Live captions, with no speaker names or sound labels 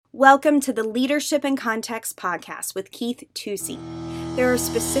Welcome to the Leadership in Context podcast with Keith Tusey. There are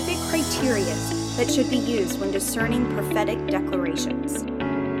specific criteria that should be used when discerning prophetic declarations.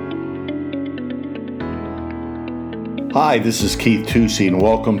 Hi, this is Keith Tusey, and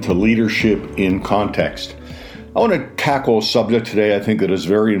welcome to Leadership in Context. I want to tackle a subject today I think that is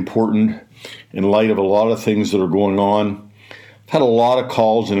very important in light of a lot of things that are going on. I've had a lot of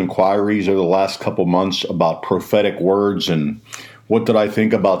calls and inquiries over the last couple months about prophetic words and what did I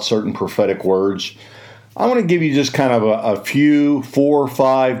think about certain prophetic words. I want to give you just kind of a few, 4 or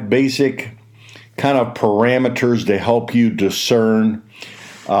 5 basic kind of parameters to help you discern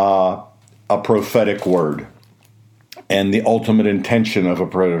a prophetic word and the ultimate intention of a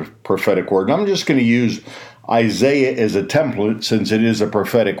prophetic word. And I'm just going to use Isaiah as a template since it is a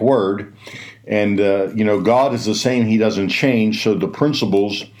prophetic word. And, God is the same. He doesn't change. So the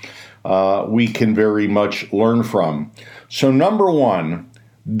principles we can very much learn from. So number 1,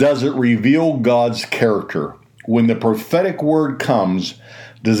 does it reveal God's character? When the prophetic word comes,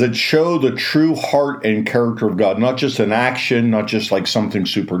 does it show the true heart and character of God? Not just an action, not just like something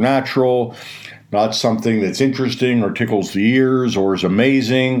supernatural, not something that's interesting or tickles the ears or is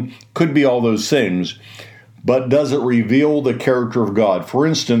amazing. Could be all those things. But does it reveal the character of God? For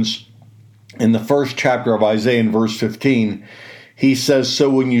instance, in the first chapter of Isaiah in verse 15, he says, "So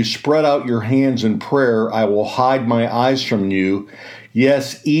when you spread out your hands in prayer, I will hide my eyes from you.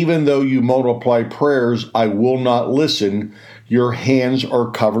 Yes, even though you multiply prayers, I will not listen. Your hands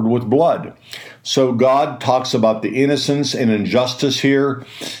are covered with blood." So God talks about the innocence and injustice here.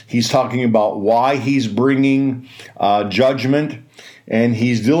 He's talking about why he's bringing judgment, and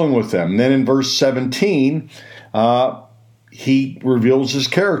he's dealing with them. Then in verse 17, he reveals his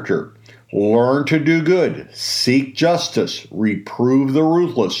character. Learn to do good, seek justice, reprove the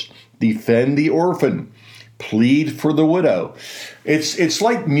ruthless, defend the orphan, plead for the widow. It's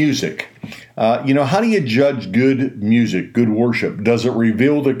like music. How do you judge good music, good worship? Does it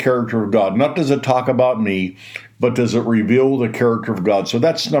reveal the character of God? Not does it talk about me, but does it reveal the character of God? So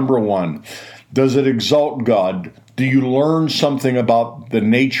that's number 1. Does it exalt God? Do you learn something about the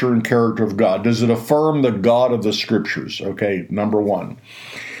nature and character of God? Does it affirm the God of the Scriptures? Okay, number 1.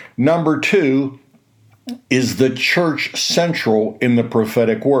 Number 2, is the church central in the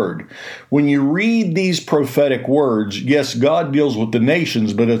prophetic word? When you read these prophetic words, yes, God deals with the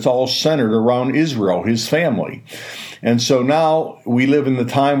nations, but it's all centered around Israel, his family. And so now we live in the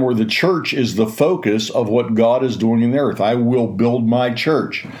time where the church is the focus of what God is doing in the earth. I will build my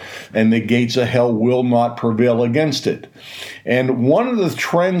church, and the gates of hell will not prevail against it. And one of the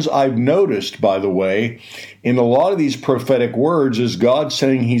trends I've noticed, by the way, in a lot of these prophetic words is God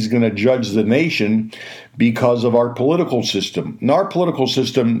saying he's going to judge the nation because of our political system. And our political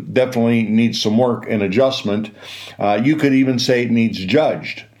system definitely needs some work and adjustment. You could even say it needs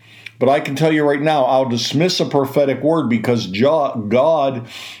judged. But I can tell you right now, I'll dismiss a prophetic word because God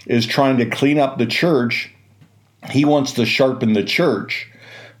is trying to clean up the church. He wants to sharpen the church,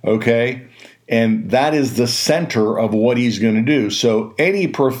 okay? And that is the center of what he's going to do. So any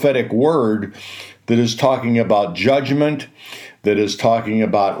prophetic word that is talking about judgment, that is talking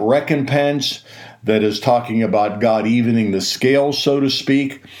about recompense, that is talking about God evening the scales, so to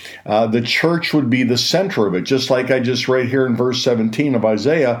speak, the church would be the center of it. Just like I just read here in verse 17 of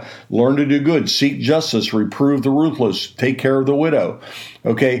Isaiah, learn to do good, seek justice, reprove the ruthless, take care of the widow.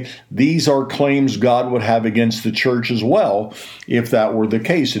 Okay, these are claims God would have against the church as well, if that were the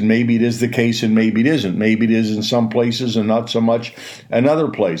case. And maybe it is the case and maybe it isn't. Maybe it is in some places and not so much in other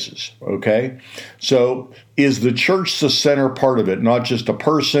places. Okay, so is the church the center part of it? Not just a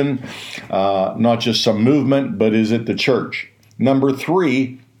person, not just some movement, but is it the church? Number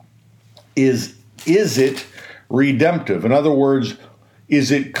 3, is it redemptive? In other words,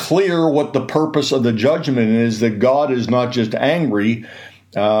 is it clear what the purpose of the judgment is, that God is not just angry,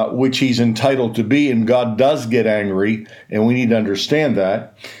 which he's entitled to be, and God does get angry, and we need to understand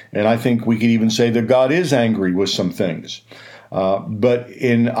that. And I think we could even say that God is angry with some things. But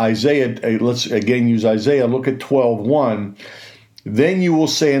in Isaiah, let's again use Isaiah, look at 12:1. Then you will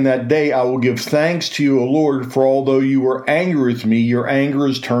say in that day, I will give thanks to you, O Lord, for although you were angry with me, your anger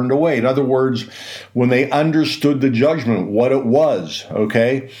is turned away. In other words, when they understood the judgment, what it was,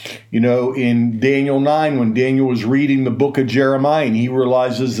 okay? In Daniel 9, when Daniel was reading the book of Jeremiah, and he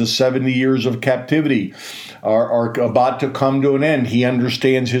realizes the 70 years of captivity are about to come to an end. He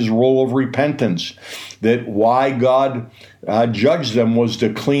understands his role of repentance, that why God judged them was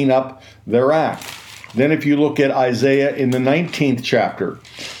to clean up their act. Then if you look at Isaiah in the 19th chapter,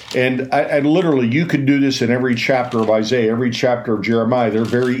 and literally you could do this in every chapter of Isaiah, every chapter of Jeremiah. They're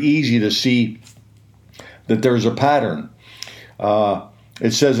very easy to see that there's a pattern.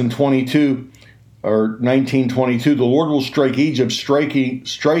 It says in 19:22, the Lord will strike Egypt,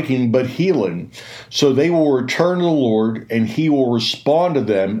 striking but healing. So they will return to the Lord, and he will respond to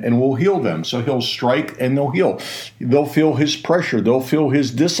them and will heal them. So he'll strike and they'll heal. They'll feel his pressure. They'll feel his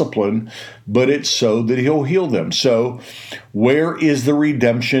discipline, but it's so that he'll heal them. So where is the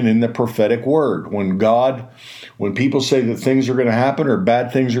redemption in the prophetic word? When people say that things are going to happen or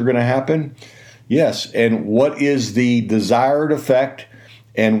bad things are going to happen, yes. And what is the desired effect?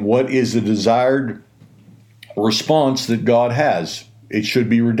 And what is the desired response that God has? It should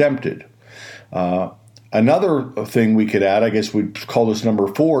be redempted. Another thing we could add, I guess we'd call this number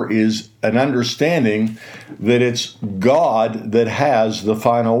 4, is an understanding that it's God that has the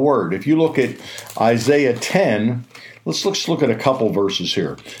final word. If you look at Isaiah 10, let's look at a couple verses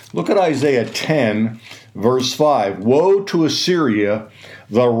here. Look at Isaiah 10, verse 5. Woe to Assyria,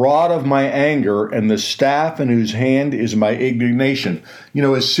 the rod of my anger, and the staff in whose hand is my indignation. You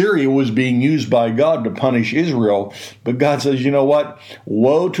know, Assyria was being used by God to punish Israel, but God says, you know what?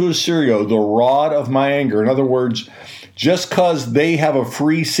 Woe to Assyria, the rod of my anger. In other words, just because they have a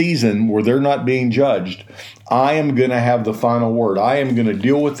free season where they're not being judged, I am going to have the final word. I am going to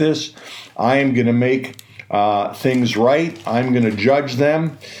deal with this. I am going to make things right. I'm going to judge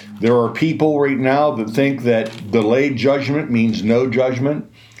them. There are people right now that think that delayed judgment means no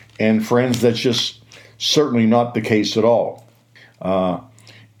judgment. And friends, that's just certainly not the case at all.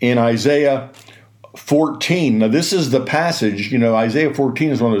 In Isaiah 14, now this is the passage, Isaiah 14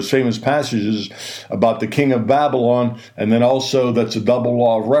 is one of those famous passages about the king of Babylon, and then also that's a double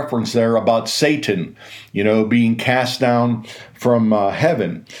law of reference there about Satan, being cast down from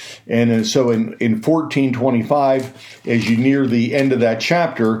heaven. And so in 14:25, as you near the end of that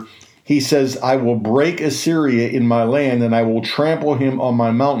chapter, he says, I will break Assyria in my land, and I will trample him on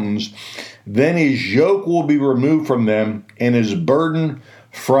my mountains. Then his yoke will be removed from them, and his burden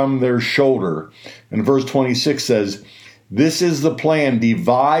from their shoulder. And verse 26 says, this is the plan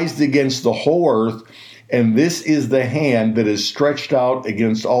devised against the whole earth, and this is the hand that is stretched out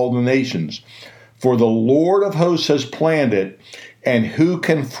against all the nations. For the Lord of hosts has planned it, and who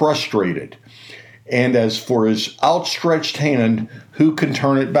can frustrate it? And as for his outstretched hand, who can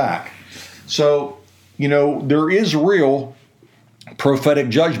turn it back? So, there is real prophetic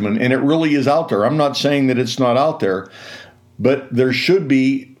judgment, and it really is out there. I'm not saying that it's not out there, but the church should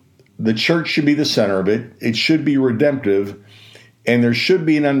be the center of it. It should be redemptive, and there should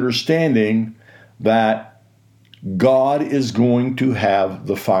be an understanding that God is going to have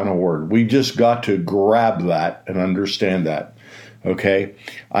the final word. We just got to grab that and understand that. Okay,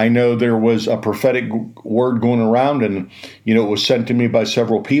 I know there was a prophetic word going around, and it was sent to me by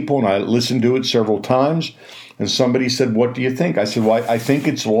several people, and I listened to it several times. And somebody said, "What do you think?" I said, "Well, I think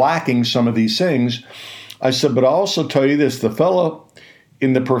it's lacking some of these things." I said, "But I'll also tell you this: the fellow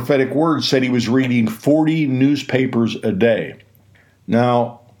in the prophetic word said he was reading 40 newspapers a day."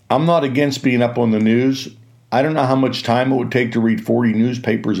 Now, I'm not against being up on the news. I don't know how much time it would take to read 40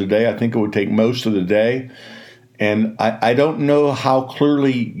 newspapers a day. I think it would take most of the day. And I don't know how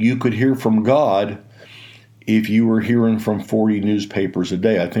clearly you could hear from God if you were hearing from 40 newspapers a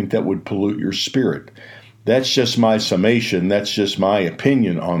day. I think that would pollute your spirit. That's just my summation. That's just my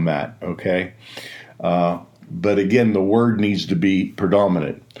opinion on that, okay? But again, the word needs to be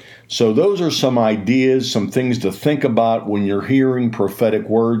predominant. So those are some ideas, some things to think about when you're hearing prophetic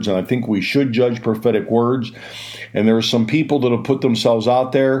words, and I think we should judge prophetic words. And there are some people that have put themselves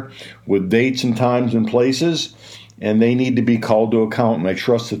out there with dates and times and places, and they need to be called to account, and I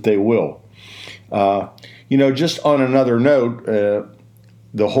trust that they will. Just on another note,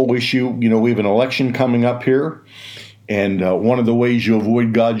 the whole issue, we have an election coming up here, and one of the ways you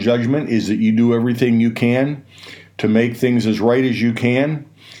avoid God's judgment is that you do everything you can to make things as right as you can,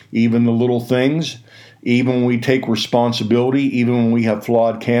 even the little things, even when we take responsibility, even when we have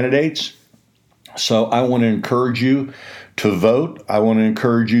flawed candidates. So I want to encourage you to vote. I want to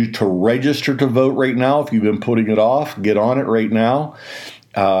encourage you to register to vote right now. If you've been putting it off, get on it right now.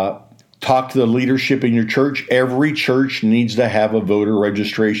 Talk to the leadership in your church. Every church needs to have a voter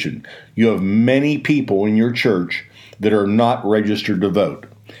registration. You have many people in your church that are not registered to vote.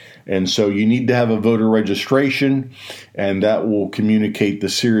 And so you need to have a voter registration, and that will communicate the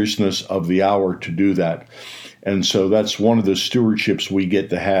seriousness of the hour to do that. And so that's one of the stewardships we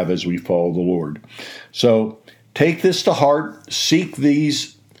get to have as we follow the Lord. So take this to heart, seek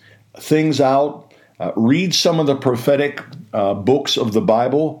these things out, read some of the prophetic books of the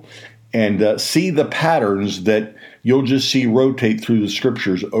Bible, and see the patterns that you'll just see rotate through the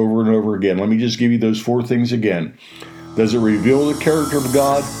scriptures over and over again. Let me just give you those 4 things again. Does it reveal the character of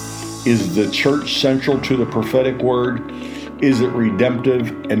God? Is the church central to the prophetic word? Is it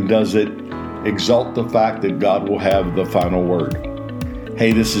redemptive? And does it exalt the fact that God will have the final word?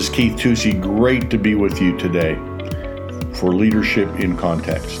 Hey, this is Keith Tusey. Great to be with you today for Leadership in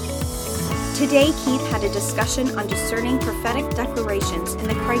Context. Today, Keith had a discussion on discerning prophetic declarations and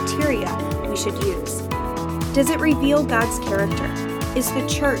the criteria we should use. Does it reveal God's character? Is the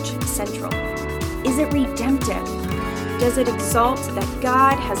church central? Is it redemptive? Does it exalt that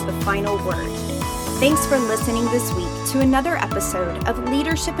God has the final word? Thanks for listening this week to another episode of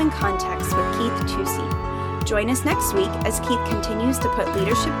Leadership in Context with Keith Tusey. Join us next week as Keith continues to put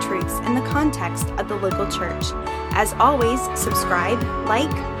leadership truths in the context of the local church. As always, subscribe,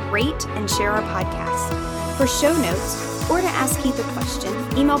 like, rate, and share our podcast. For show notes or to ask Keith a question,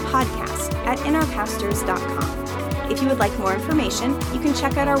 email podcast@innerpastors.com. If you would like more information, you can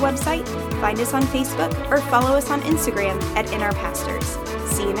check out our website, find us on Facebook, or follow us on Instagram @innerpastors.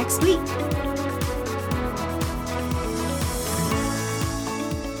 See you next week.